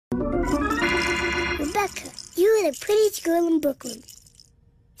Rebecca, you are the prettiest girl in Brooklyn.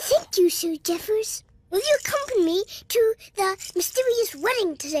 Thank you, Sir Jeffers. Will you accompany me to the mysterious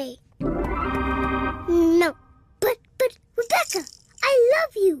wedding today? No. But, Rebecca, I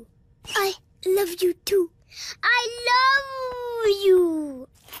love you. I love you, too. I love you.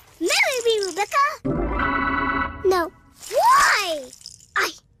 Marry me, Rebecca. No. Why?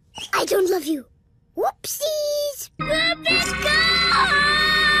 I don't love you. Whoopsies. Rebecca!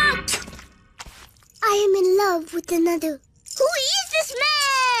 I am in love with another. Who is this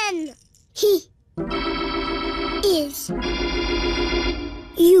man? He is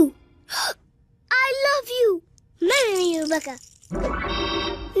you. I love you. Marry me, Rebecca.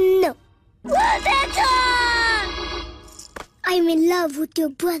 No. Rebecca! I'm in love with your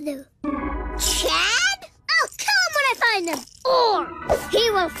brother. Chad? I'll kill him when I find him. Or he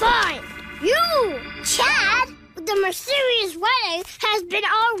will find you. Chad, the mysterious wedding has been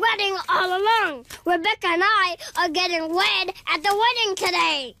our wedding all along. Rebecca and I are getting wed at the wedding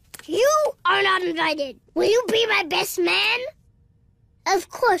today. You are not invited. Will you be my best man? Of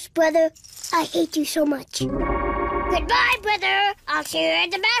course, brother. I hate you so much. Goodbye, brother. I'll see you at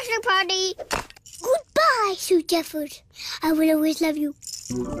the bachelor party. Goodbye, Sue Jeffers. I will always love you.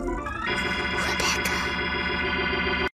 Rebecca.